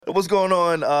What's going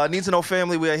on? Need to know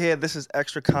family. We are here. This is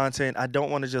extra content. I don't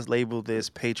want to just label this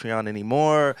Patreon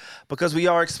anymore because we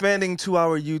are expanding to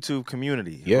our YouTube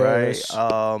community. Yes.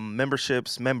 Right?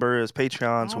 Memberships, members,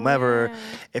 Patreons, whomever. Yeah.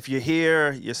 If you're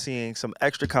here, you're seeing some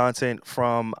extra content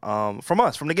from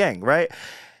us, from the gang, right?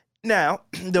 Now,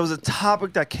 there was a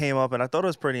topic that came up and I thought it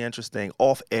was pretty interesting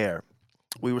off air.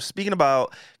 We were speaking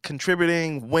about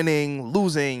contributing, winning,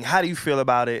 losing. How do you feel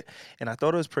about it? And I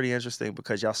thought it was pretty interesting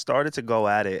because y'all started to go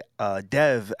at it.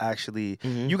 Dev, actually,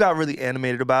 you got really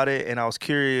animated about it, and I was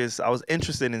curious. I was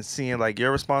interested in seeing like your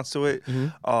response to it.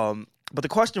 But the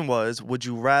question was, would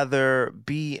you rather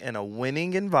be in a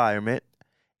winning environment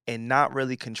and not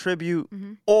really contribute,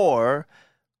 or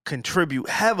contribute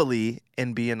heavily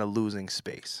and be in a losing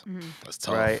space? That's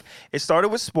tough. Right? It started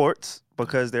with sports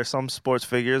because there's some sports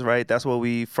figures, right? That's what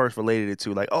we first related it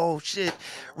to. Like, oh shit,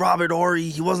 Robert Horry,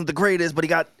 he wasn't the greatest, but he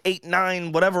got 8,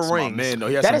 9, whatever That's my rings. man, though.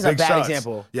 He had That some is a big bad shots.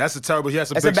 example. Yeah, that's a terrible. He had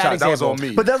some That's a big bad shots. That was on example.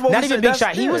 me. But that's what Not we even said. big That's-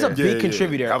 shot. He was a yeah. big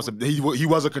contributor. That was he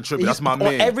was a contributor. That's my On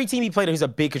man. every team he played, he's a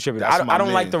big contributor. That's I my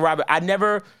don't like man. the Robert.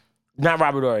 Not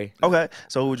Robert Horry. Okay,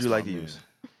 so who would you like to use?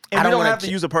 And I we don't don't wanna have to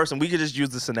ch- use a person. We could just use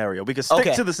the scenario. We could stick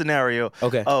Okay. to the scenario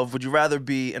Okay. of would you rather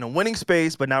be in a winning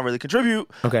space but not really contribute,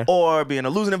 Okay. or be in a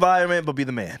losing environment but be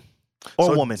the man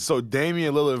or woman? So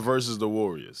Damian Lillard versus the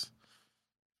Warriors.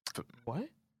 What?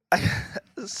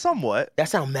 Somewhat. That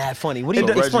sounds mad funny. What do you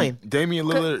So explain? Reggie, Damian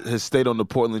Lillard has stayed on the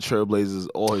Portland Trailblazers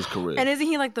all his career. And isn't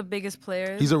he like the biggest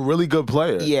player? He's a really good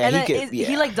player. Yeah, and he then could. Yeah.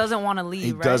 he like doesn't want to leave.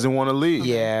 He right? doesn't want to leave.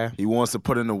 Yeah. He wants to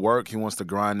put in the work. He wants to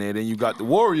grind it. And you got the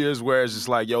Warriors where it's just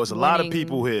like, yo, it's a lot of Winning.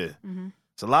 people here.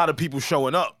 It's a lot of people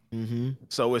showing up.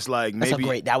 So it's like That's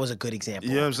maybe. That was a good example.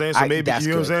 You know what I'm saying? So maybe that's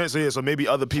you know what I'm good. saying? So maybe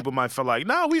other people might feel like,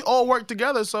 nah, we all work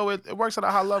together, so it works at a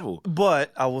high level.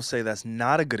 But I will say that's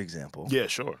not a good example. Yeah,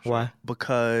 sure. Why?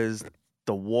 Because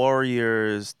the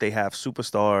Warriors, they have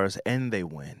superstars and they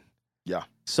win. Yeah.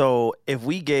 So if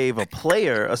we gave a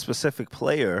player, a specific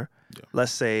player, Yeah.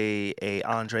 let's say a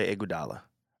Andre Iguodala,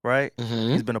 right?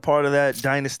 Mm-hmm. He's been a part of that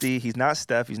dynasty. He's not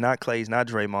Steph. He's not Clay. He's not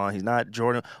Draymond. He's not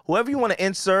Jordan. Whoever you want to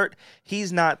insert,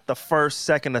 he's not the first,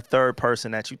 second, or third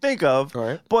person that you think of. All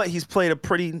right. But he's played a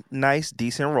pretty nice,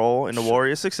 decent role in the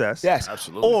Warriors' success. Yes.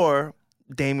 Absolutely. Or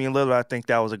Damian Lillard, I think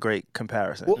that was a great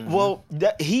comparison. Well,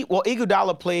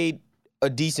 Iguodala played a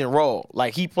decent role.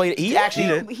 Like he actually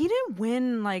did. He didn't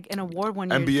win like an award one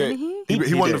year, NBA. didn't he?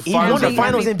 He won the did. He won the finals.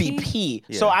 finals MVP. MVP.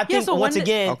 Yeah. So I think so once when did-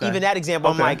 again, Okay. even that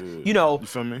example, Okay. I'm like, You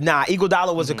feel me? nah,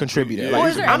 Iguodala was a contributor. Yeah. Like, Or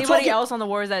is there I'm anybody talking- else on the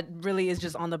Warriors that really is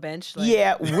just on the bench? Like,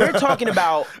 Yeah, we're talking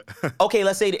about. Okay,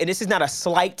 let's say, and this is not a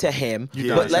slight to him,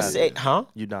 Yeah. but let's say,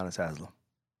 Udonis Haslam.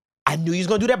 I knew he was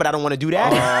gonna do that, but I don't want to do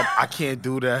that. I can't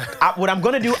do that. What I'm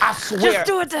gonna do, I swear, Just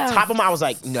do it, Dev. top of my, I was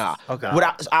like, nah. Okay.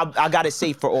 I got it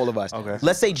safe for all of us. Okay.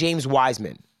 Let's say James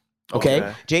Wiseman. Okay?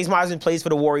 Okay. James Wiseman plays for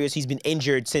the Warriors. He's been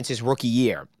injured since his rookie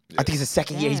year. I think it's the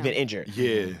second year he's Damn. been injured.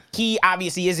 Yeah. He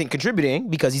obviously isn't contributing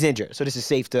because he's injured. So this is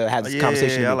safe to have this Yeah,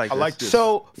 conversation. I with. like I this. like this.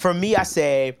 So for me, I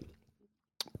say,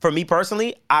 for me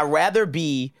personally, I'd rather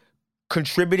be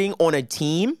contributing on a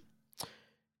team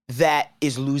that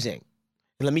is losing.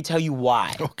 And let me tell you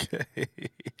why. Okay.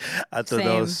 I thought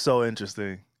that was Same. so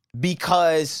interesting.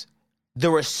 Because the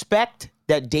respect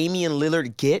that Damian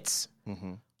Lillard gets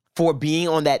for being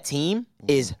on that team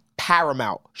is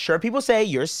paramount. Sure, people say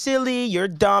you're silly, you're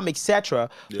dumb, etc.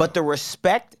 But the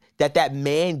respect that that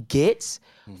man gets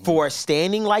for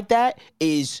standing like that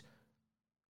is,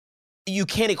 you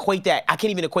can't equate that. I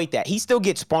can't even equate that. He still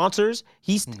gets sponsors.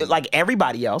 He's like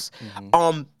everybody else.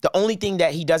 The only thing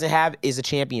that he doesn't have is a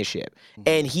championship,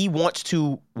 and he wants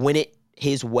to win it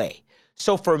his way.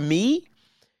 So for me,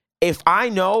 if I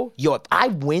know, yo, if I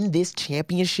win this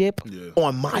championship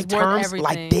on my It's worth terms everything.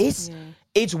 like this, Yeah.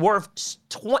 it's worth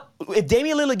if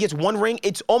Damian Lillard gets one ring,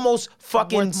 it's almost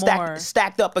fucking Worth more.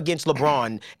 stacked up against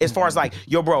LeBron as far as like,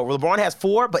 yo, bro, LeBron has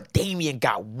 4, but Damian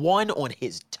got 1 on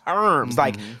his terms,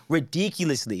 like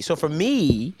ridiculously. So for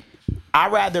me,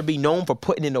 I'd rather be known for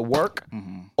putting in the work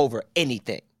over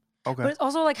anything. Okay. But it's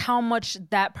also like how much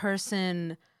that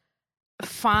person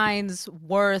finds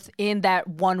worth in that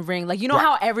one ring. Like, you know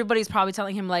how everybody's probably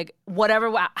telling him like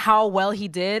whatever, how well he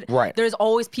did. Right. There's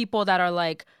always people that are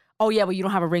like, oh yeah, but you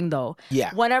don't have a ring though.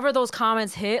 Yeah. Whenever those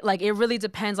comments hit, like it really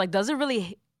depends. Like, does it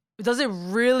really,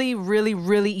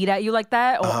 really eat at you like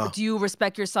that? Or do you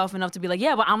respect yourself enough to be like,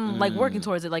 yeah, but I'm like working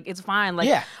towards it. Like, it's fine. Like,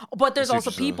 Yeah. but there's I see also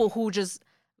what you're saying. people who just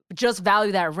just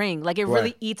value that ring. Like it really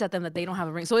Right. eats at them that they don't have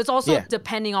a ring. So it's also Yeah.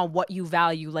 depending on what you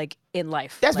value, like in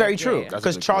life. That's Like, very yeah, true. yeah. Because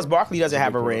That's a Charles big point. Barkley doesn't That's a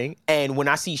have a big point. ring, and when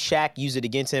I see Shaq use it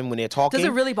against him when they're talking, Does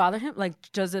it really bother him? Like,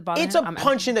 does it bother it's him? a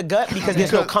punch in the gut because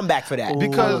there's no comeback for that.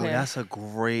 Because- Ooh, Okay. that's a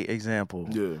great example.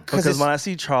 Yeah. Because it's- when I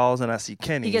see Charles and I see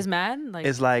Kenny, He gets mad. Like,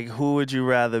 it's like, who would you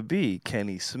rather be,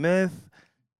 Kenny Smith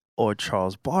or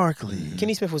Charles Barkley?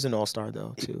 Kenny Smith was an all-star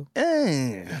though too.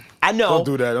 Eh. I know. Don't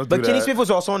do that. Don't but do Kenny that. Smith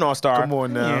was also an all-star. Come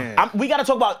on now. Yeah. We got to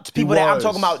talk about people that I'm was.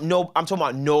 talking about. I'm talking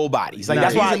about nobodies. Like Nah,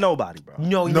 that's he's why. a nobody, bro.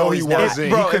 No, No, he's he not. wasn't.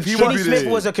 Bro, He if he Kenny contributed.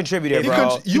 Smith was a contributor, He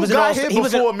bro. you was got an here he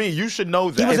was before an, me. You should know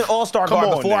that. He was an all-star Come guard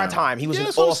on before our now. time. He was Yeah, an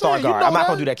that's what I'm all-star saying. You guard. know I'm not that.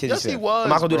 gonna do that, Kenny Yes, Smith. he was, I'm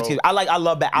not gonna do bro. that. Kenny. I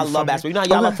love basketball. You know how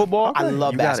y'all love football? I Okay.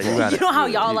 love You got it, basketball. you got you it. know how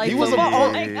y'all like He was a football.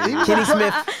 Oh my yeah, God. yeah. Kenny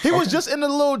Smith. He was just in the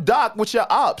little doc with your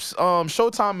ops,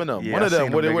 Showtime and them. Yeah, One I of them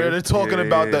seen where, them where niggas. they're talking Yeah,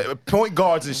 about yeah. the point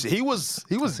guards and shit. He was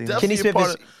seen definitely them. Kenny a Smith part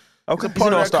is- of, Okay. he's a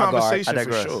part an of that all-star guard. conversation I for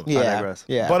digress. sure. I Yeah, digress.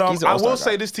 yeah. But He's an I all-star will guy.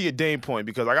 say this to your Dame point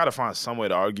because I gotta find some way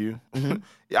to argue.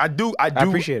 I do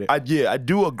appreciate it. I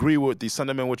do agree with the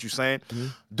sentiment what you're saying.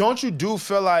 Don't you do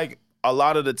feel like a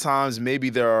lot of the times maybe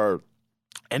there are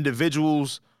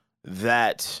individuals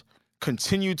that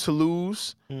continue to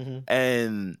lose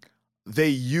and they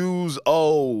use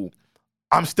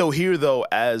I'm still here though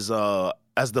as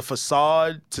the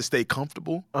facade to stay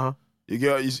comfortable. Uh-huh.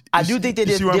 I do think that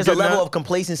there's a level of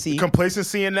complacency.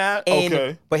 complacency in that. And,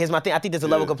 Okay, But here's my thing. I think there's a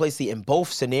level of Yeah. complacency in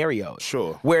both scenarios.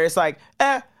 sure. Where it's like,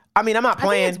 I mean, I'm not I think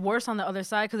playing. it's worse on the other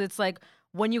side because it's like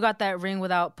when you got that ring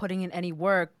without putting in any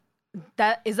work.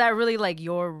 Is that really like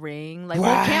your ring? Like,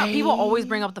 well, can't people always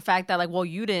bring up the fact that like, well,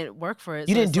 you didn't work for it.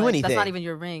 You so didn't it's do like, anything. That's not even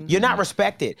your ring. You're not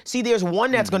respected. See, there's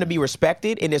one that's going to be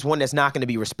respected, and there's one that's not going to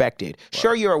be respected.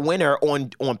 Sure, you're a winner on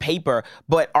paper,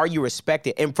 but are you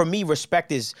respected? And for me, respect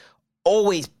is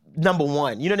always number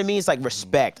one. You know what I mean? It's like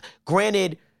respect.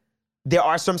 Granted, there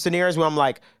are some scenarios where I'm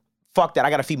like, fuck that, I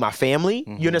got to feed my family.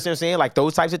 You understand what I'm saying? Like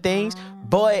those types of things.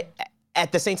 But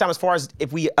at the same time, as far as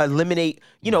if we eliminate,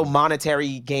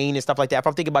 monetary gain and stuff like that, if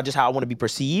I'm thinking about just how I want to be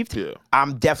perceived, Yeah.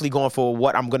 I'm definitely going for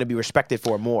what I'm going to be respected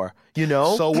for more.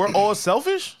 So we're all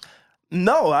selfish?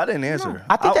 No, I didn't answer.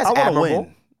 I think that's I wanna admirable.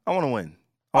 win. I want to win.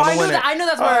 Oh, I knew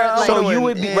that's where. Like, So wanna you win.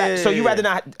 would be Yeah. so you rather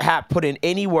not have put in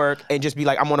any work and just be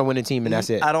like, I'm on a winning team and that's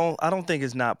it. I don't think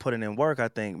it's not putting in work. I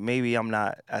think maybe I'm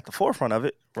not at the forefront of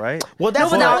it, right? Well,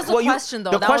 that's but that what- was the well, question,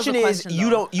 though. The That was question the is, question, you though.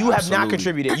 don't, you have not Absolutely.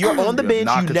 contributed. You're on the You have bench.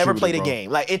 not You never played a contributed, bro. game.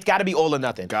 Like it's got to be all or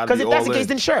nothing. Gotta Because be if that's all the case, in.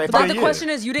 then sure. If But I- the question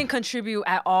is, you didn't contribute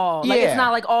at all. Like, Yeah. it's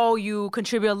not like, oh, you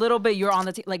contribute a little bit, you're on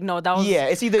the team. Like, no, that was. Yeah,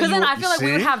 it's either Because then you- I feel like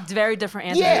we would See? have very different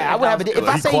answers. yeah, I would have it. If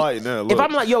I He say, quiet now, if look.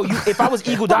 I'm like, yo, if I was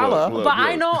Iguodala, Look. But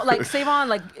I know, like, Savon,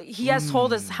 like, he has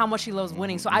told us how much he loves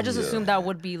winning. So I just assumed that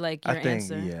would be, like, your I think,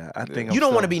 answer. I think you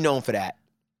don't want to to be known for that.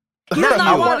 He does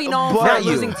not you. want to be known for a Not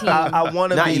you. losing team. I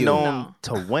want to Not be you. known No.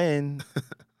 to win.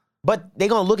 But they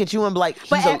gonna look at you and be like,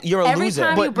 But you're a every loser.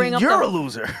 time But you bring up You're the- a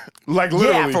loser. Like yeah,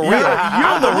 literally. for real. Yeah.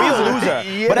 You're the real loser.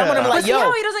 Yeah. But I'm gonna be But like, see how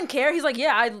yo, he doesn't care? He's like,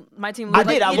 yeah, my team. I Like,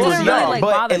 did. I it was doesn't young, really, like,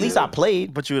 but bother at least you. I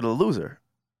played. But you're the loser.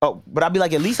 Oh, but I'd be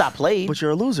like, at least I played. But you're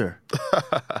a loser.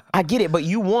 I get it, but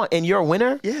you won, and you're a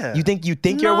winner. Yeah. You think you're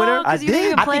a No, winner? 'cause you didn't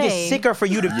even I think it's play. sicker for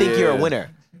you to think you're a Yeah. winner.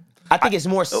 I think it's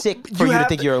more sick for you to have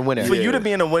think you're a winner. For you Yeah. to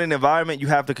be in a winning environment, you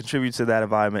have to contribute to that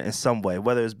environment in some way,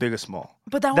 whether it's big or small.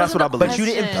 But that That's wasn't what I the believe. But you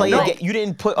didn't question. play. Like, You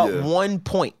didn't put up Yeah. 1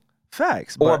 point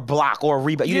Facts. or But block or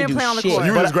rebound. You, You didn't didn't do play on the shit. court.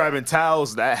 You But was grabbing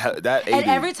towels. That And 80.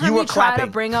 every time You you, were try to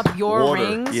clapping. bring up your Water.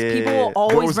 rings, Yeah. people will Bro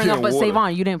always was bring up, getting but water.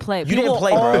 Savon, you didn't play. You People didn't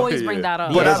play, bro. will always Yeah. bring that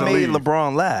up. but Yeah. I As a made league.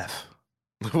 LeBron laugh.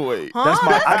 Wait. Huh? That's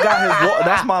my. I got his.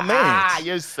 That's my man. Ah,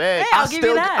 you're sick. Hey, I'll give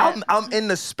you that. I'm in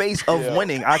the space of Yeah.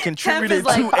 winning. I contributed is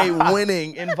like- to a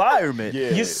winning environment. Yeah,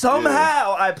 You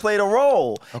somehow I played a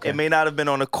role. It may not have been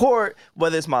on the court,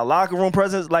 whether it's my locker room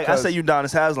presence. Like I said,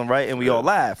 Udonis Haslam, right? And we all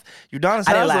laughed. Udonis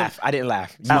I Haslam. didn't laugh. I didn't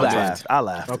laugh. You I laughed. laughed. I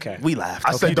laughed. Okay. We laughed.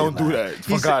 I said, You don't didn't do laugh. that.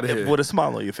 He Fuck said- outta here. With a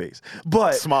smile on your face.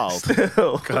 But Smiled.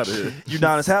 still, Fuck outta here.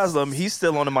 Udonis Haslam, he's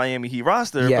still on the Miami Heat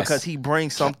roster Yes. because he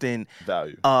brings something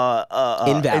Value.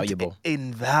 Invaluable.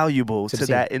 invaluable To to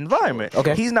the that team. environment.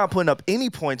 Okay. He's not putting up any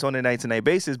points on a night-to-night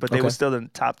basis, but they Okay. were still in the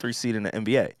top 3 seed in the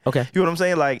NBA. Okay. You know what I'm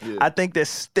saying? Like, I think there's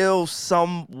still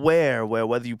somewhere where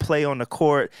whether you play on the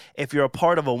court, if you're a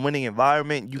part of a winning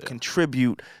environment, you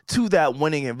contribute to that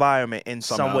winning environment in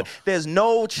some Somehow. way. There's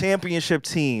no championship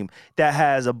team that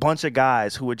has a bunch of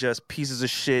guys who are just pieces of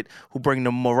shit, who bring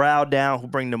the morale down, who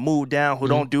bring the mood down, who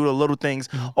don't do the little things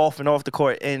off and off the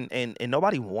court. And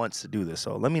nobody wants to do this.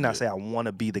 So let me not say I want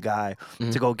to be the guy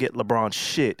to go get LeBron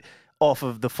shit off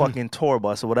of the fucking tour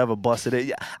bus or whatever bus it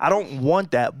is. I don't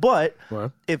want that. But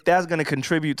if that's going to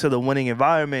contribute to the winning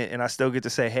environment and I still get to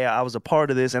say, hey, I was a part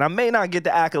of this, and I may not get the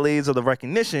accolades or the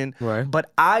recognition,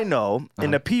 but I know,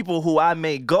 and the people who I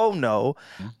may go know,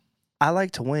 I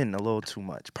like to win a little too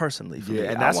much, personally. For me.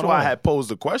 And that's why I had posed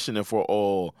the question if we're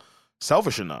all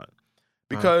selfish or not.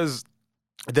 Because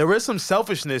there is some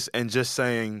selfishness in just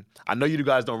saying, I know you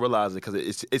guys don't realize it because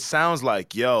it sounds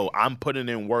like, yo, I'm putting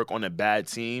in work on a bad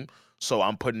team, so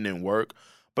I'm putting in work.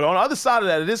 But on the other side of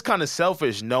that, it is kind of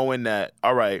selfish knowing that,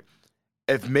 all right,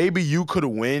 if maybe you could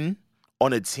win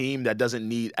on a team that doesn't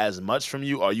need as much from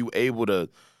you, are you able to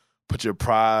put your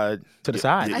pride to the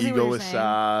side, your ego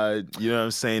aside, you know what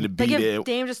I'm saying, to beat like it? If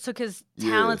Dame just took his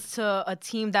talents to a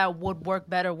team that would work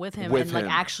better with him and like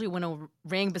actually win a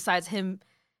ring besides him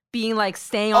being like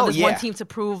staying on this one team to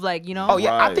prove like, you know? Oh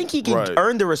yeah, I think he can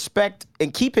earn the respect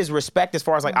and keep his respect as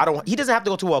far as like he doesn't have to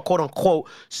go to a quote unquote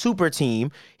super team.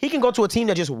 He can go to a team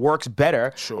that just works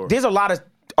better. Sure. There's a lot of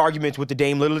arguments with the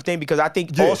Dame Lillard thing because I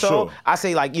think I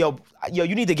say like, yo,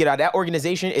 you need to get out. That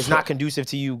organization is not conducive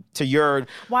to you, to your.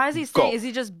 Why is he saying? Is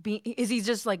he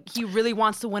just like he really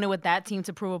wants to win it with that team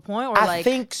to prove a point? Or I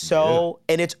think so,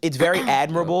 and it's very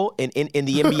admirable in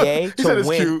the NBA to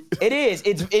win. Cute. It is.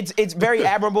 It's very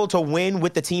admirable to win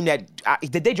with the team that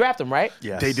did they draft him, right?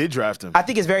 Yes. They did draft him. I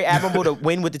think it's very admirable to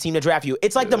win with the team that draft you.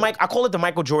 It's like I call it the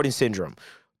Michael Jordan syndrome,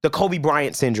 the Kobe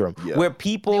Bryant syndrome, where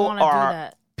people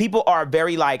are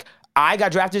very like, I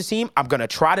got drafted to this team, I'm going to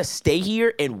try to stay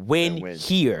here and win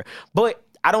here. But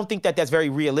I don't think that that's very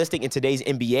realistic in today's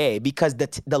NBA because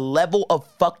the level of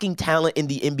fucking talent in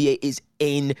the NBA is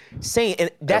insane.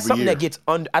 And that's something that gets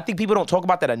I think people don't talk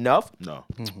about that enough. No.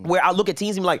 Where I look at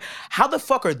teams and be like, how the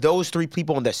fuck are those three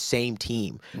people on the same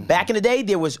team? Back in the day,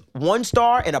 there was one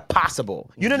star and a possible.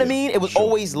 You know what I mean? It was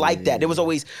always like that. There was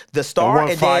always the star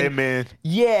and fireman.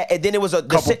 Yeah, and then it was a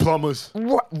couple plumbers.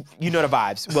 You know the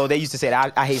vibes. Well, they used to say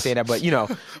that. I hate saying that, but you know.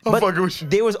 I'm fucking with you.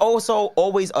 There was also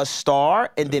always a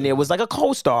star, and then there was like a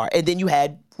co-star, and then you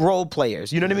had role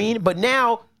players. You know what I mean? But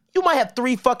now you might have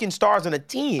 3 fucking stars on a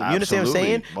team. You understand what I'm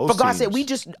saying? Most For God's sake,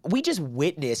 teams. we just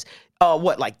witnessed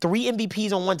like 3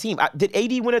 MVPs on one team. Did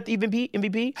AD win at the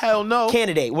MVP? Hell no.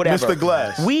 Candidate, whatever. Mr.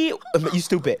 Glass. You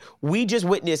stupid. We just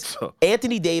witnessed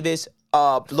Anthony Davis,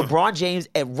 LeBron James,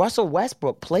 and Russell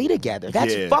Westbrook play together.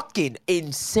 That's fucking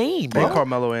insane, bro. And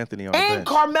Carmelo Anthony on the bench.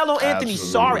 Carmelo Anthony.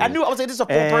 Sorry, I knew I was saying this is a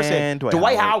 4-person.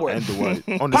 Dwight Howard. And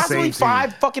Dwight. On the Possibly same 5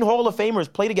 team. fucking Hall of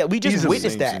Famers play together. We just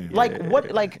witnessed that. team. Like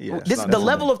what? Like this is the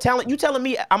level of talent. You telling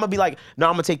me I'm gonna be like, no,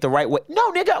 I'm gonna take the right way?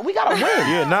 No, nigga, we gotta win.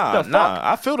 Yeah, nah.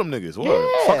 I feel them niggas. What?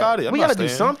 Yeah. Fuck out of here. We gotta do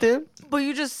something. But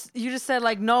you just said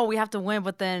like, no, we have to win.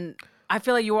 But then I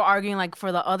feel like you were arguing like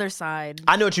for the other side.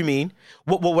 I know what you mean.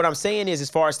 What I'm saying is, as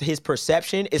far as his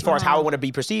perception, as far as how I want to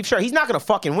be perceived, sure, he's not gonna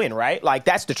fucking win, right? Like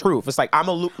that's the truth. It's like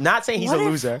not saying he's a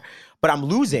loser, but I'm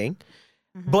losing.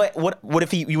 But what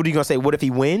are you gonna say? What if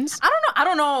he wins? I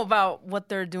don't know about what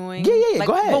they're doing. Yeah. Like,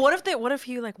 go ahead. But what if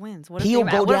he like wins? What if He'll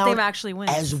go down if they actually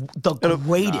wins? as the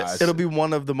greatest. It'll be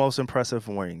one of the most impressive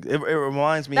rings. It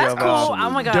reminds me That's of cool. Oh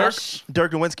my gosh.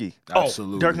 Dirk Nowitzki.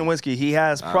 Absolutely. Dirk Nowitzki. He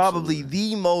has probably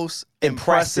the most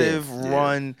impressive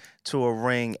run to a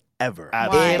ring ever.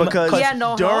 Why? Because He had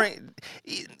no during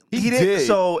he did.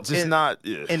 So just in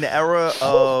the era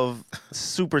of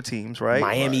super teams, right?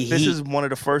 Miami This Heat. is one of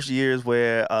the first years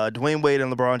where Dwayne Wade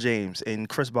and LeBron James and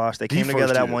Chris Bosh, they came together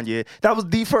first that year. one year. That was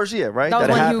the first year, right? That was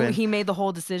it when happened. he made the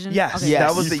whole decision. Yes, Okay.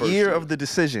 that was The the first year year. of the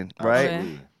decision, right?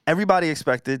 Okay. Everybody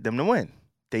expected them to win.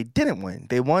 They didn't win.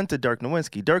 They won to Dirk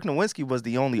Nowitzki. Dirk Nowitzki was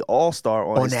the only All-Star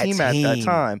on his that team at that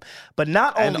time. But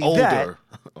not And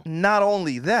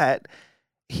only that,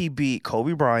 he beat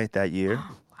Kobe Bryant that year.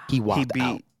 He He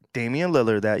beat Damian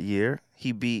Lillard that year.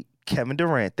 He beat Kevin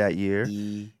Durant that year.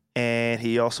 And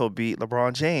he also beat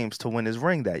LeBron James to win his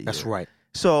ring that year. That's right.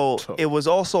 So it was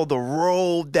also the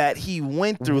road that he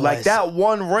went through. Like that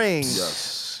one ring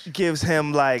gives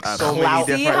him like so many Clout.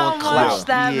 different See how much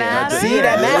that matters? See,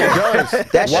 that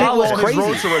matters. That shit While was on his road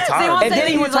crazy. to retirement. And then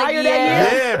he He's like, retired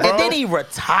that year. yeah, bro. And then he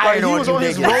retired Like, he was on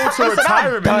his niggas. road to Listen, I'm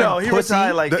retirement. done, No, he pussy.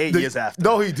 retired like 8 years after.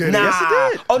 No, he didn't. Nah. Yes, he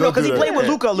did. Oh, no, Don't because do he that. played with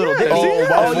Luka a little bit. Oh,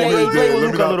 Oh, yeah, yeah, he played with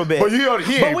Luka a little bit.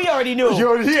 But we already knew.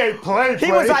 He ain't playing.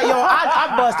 He was like, yo,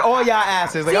 I bust all y'all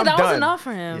asses. Like, See, I'm that done. was enough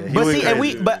for him. Yeah, But was see, and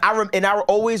crazy. I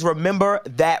always remember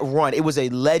that run. It was a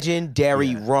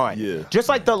legendary run. Yeah. Just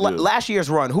like the last year's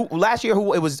run. Last year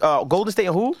it was Golden State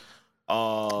and who?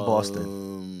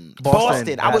 Boston.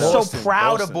 I was Boston. so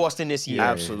proud of Boston this year.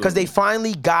 Absolutely. Because they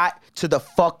finally got to the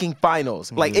fucking finals.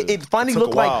 Like it finally Took a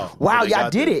looked like, while, wow, but they y'all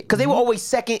got did there. it. Because they were always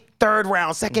second, third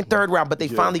round, but they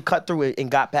finally cut through it and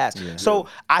got past. So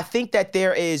I think that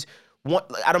there is,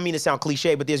 I don't mean to sound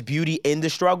cliche, but there's beauty in the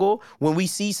struggle. When we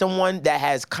see someone that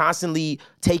has constantly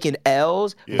taken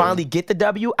L's finally get the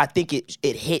W, I think it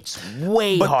hits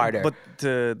way harder. But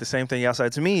the same thing y'all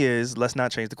said to me is, let's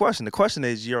not change the question. The question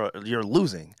is, you're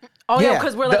losing. Oh yeah,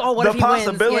 because we're like, what if he wins?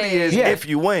 The possibility is if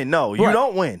you win. No, you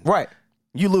don't win. Right.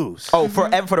 You lose. Oh,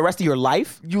 forever for the rest of your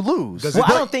life? You lose. Well,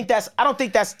 I don't think that's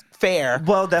fair.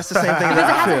 Well, that's the same thing Because that it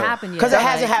I hasn't feel. happened yet. Because it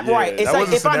hasn't happened. Right. It's that like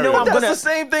was a if I know scenario. I'm That's gonna. the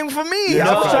same thing for me. Yeah,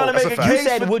 I was trying to that's make a a fact. You case.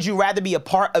 said, for- would you rather be a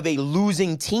part of a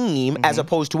losing team as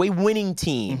opposed to a winning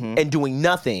team and doing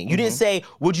nothing? You didn't say,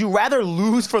 would you rather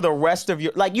lose for the rest of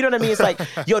your, like, you know what I mean? It's like,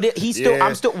 yo, he's still,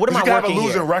 I'm still, what am I You can have working a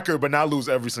losing here? record, but not lose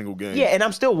every single game. Yeah, and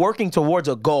I'm still working towards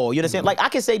a goal. You understand? Like, I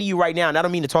can say to you right now, and I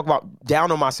don't mean to talk about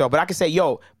down on myself, but I can say,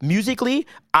 yo, musically,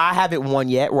 I haven't won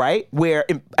yet, right?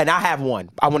 And I have one.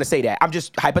 I want to say that. I'm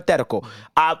just hypothetical.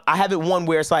 I haven't won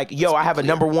where it's like, yo, I have a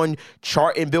 #1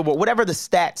 chart in Billboard, whatever the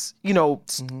stats, you know,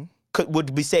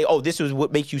 would be say, oh, this is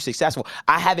what makes you successful.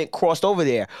 I haven't crossed over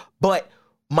there, but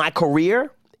my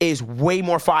career is way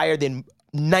more fire than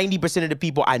 90% of the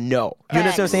people I know. You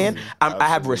understand what I'm saying? I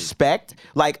have respect.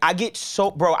 Like, I get so,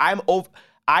 bro, I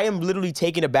am literally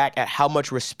taken aback at how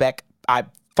much respect I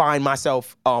find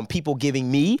myself people giving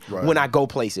me when I go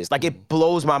places. Like, it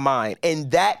blows my mind.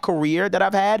 And that career that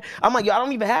I've had, I'm like, yo, I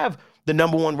don't even have the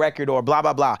 #1 record or blah,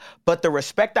 blah, blah. But the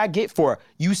respect I get for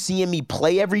you seeing me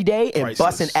play every day and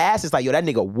busting ass, it's like, yo, that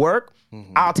nigga work.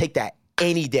 I'll take that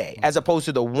any day. As opposed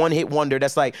to the one-hit wonder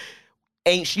that's like,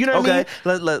 you know what I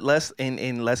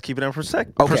mean? Let's keep it in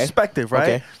perspective, right?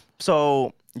 Okay.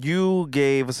 So you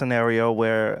gave a scenario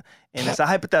where, and it's a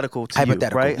hypothetical to you,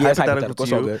 right? Yeah, it's hypothetical It's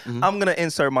to all you. good. Mhm. I'm gonna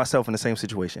insert myself in the same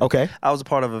situation. Okay. I was a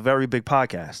part of a very big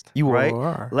podcast. You right?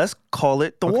 were. Let's call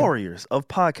it the Warriors of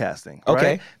podcasting.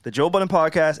 Okay. Right? The Joe Budden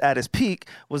podcast at its peak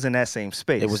was in that same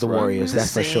space. It was the Warriors, The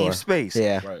that's for same sure. space.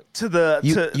 Yeah. Right. To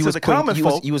the common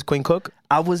folk, You was Quinn Cook?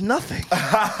 I was nothing.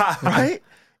 Right?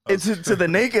 It's to the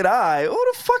naked eye. Who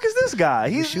the fuck is this guy?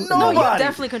 He's No, nobody. you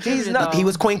definitely contributed. though. He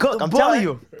was Quinn Cook. I'm telling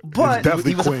you. But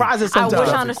He was surprising I sometimes. wish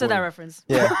I understood that reference.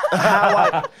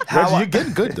 Yeah. Reggie, you're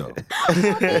getting good though.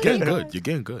 You're getting good. You're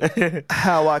getting good.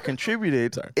 how I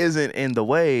contributed isn't in the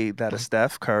way that a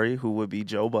Steph Curry, who would be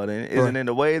Joe Budden, isn't in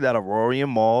the way that a Rory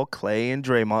and Maul, Clay and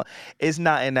Draymond, is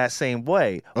not in that same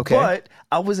way. Okay. But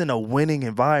I was in a winning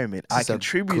environment. I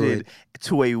contributed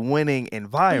to a winning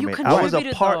environment. I was a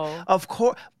contributed, part, though. of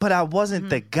course, but I wasn't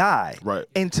the guy. Right.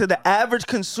 And to the average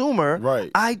consumer,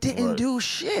 Right. I didn't Right. do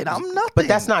shit. I'm nothing. But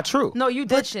that's not true. No, you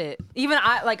did shit. Even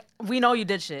we know you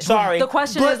did shit. Sorry. The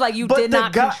question But- is like, you but did the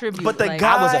not guy- contribute. but the like,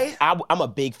 guy- I'm a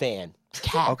big fan.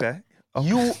 Cap. Okay.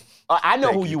 You, I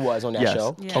know who you was on that Yes.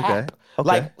 show. Yeah. Cap. Okay.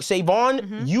 Like,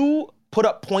 Savon, you put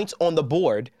up points on the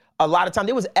board. A lot of time,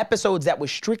 there was episodes that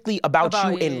was strictly about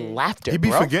you yeah, in yeah. laughter. He be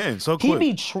bro. forgetting so He quick. be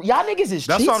y'all niggas is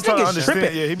That's what I'm trying to niggas understand.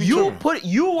 tripping. Yeah, he be tripping.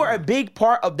 You were a big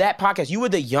part of that podcast. You were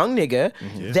the young nigga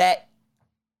that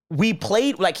we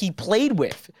played, like he played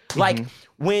with. Like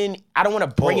when I don't want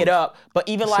to bring it up, but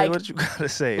even Say like what you gotta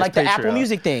say. like It's the Apple Patreon.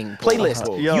 Music thing, playlist.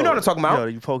 Yo, you know what I'm talking about. Yo,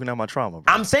 you poking out my trauma,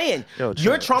 bro. I'm saying Yo, your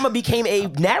chill. trauma became a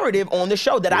narrative on the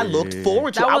show that I looked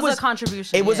forward to. That I was a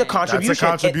contribution, It was a yeah. contribution.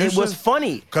 That's a It was contribution?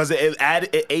 funny. Because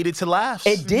it aided to laughs.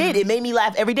 It did. It made me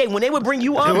laugh every day when they would bring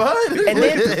you up. What? And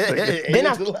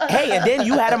then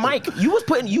you had a mic. You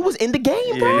was in the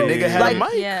game, bro. the nigga had Like, a mic.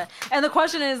 Yeah. And the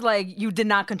question is like, you did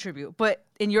not contribute, but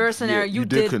in your scenario, you you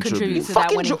did did contribute. contribute to that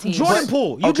Fucking winning team. Jordan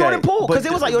Poole. You okay, Jordan Poole. Because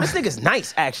but it was like, yo, this nigga's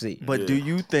nice, actually. But do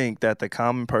you think that the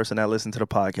common person that listened to the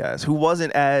podcast, who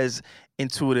wasn't as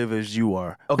intuitive as you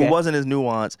are, Okay. who wasn't as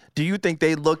nuanced, do you think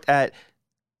they looked at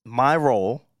my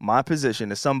role, my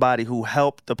position as somebody who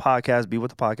helped the podcast be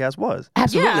what the podcast was?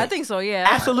 Absolutely. Yeah, I think so. Yeah.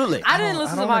 Absolutely. I didn't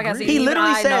listen to the I don't podcast. agree. He even literally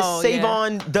I says know, yeah.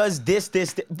 Savon does this.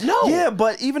 No. Yeah,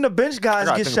 but even the bench guys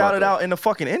gotta get think about shouted that. out in the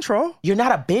fucking intro. You're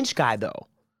not a bench guy, though.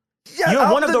 Yeah, You're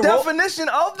I'm one of the the role- definition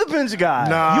of the bench guy.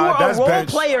 Nah, You were a that's role bench.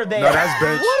 player there. No, that's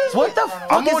bench. What the fuck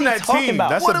I'm is on he that talking team. about?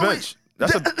 That's What a are we- bench.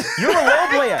 That's a. You're a role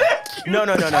player. No. He's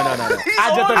I just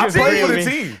on thought you the was team. agreeing for with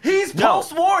the me. team. He's No.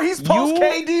 post-war. He's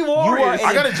post-KD Warriors.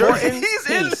 I got a jersey.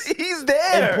 He's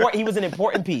there. He was an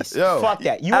important piece. Yo. Fuck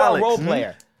that. You are Alex, a role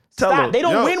player. Tell Stop. him. They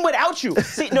don't Yo. win without you.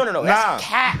 See, no. Nah. That's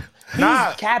cap.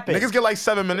 He's capping. Niggas get like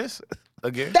 7 minutes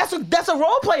again. That's a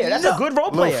role player. That's a good role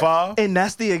Little player. foul. And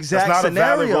that's the exact That's not a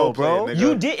valid scenario, role player, bro. nigga.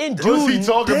 You didn't do. What's he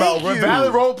talking about? Thank When you.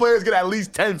 valid role players get at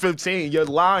least 10, 15. You're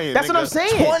lying. That's what I'm nigga.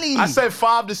 saying. 20. I said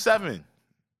 5 to 7.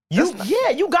 You got what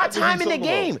you time in the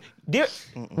talking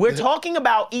game. We're talking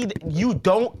about either you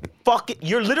don't fucking.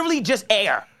 You're literally just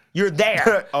air. You're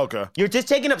there. Okay. You're just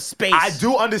taking up space. I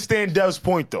do understand Dev's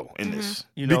point though in this.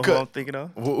 You know Because- who I'm thinking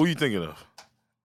of? Who you thinking of?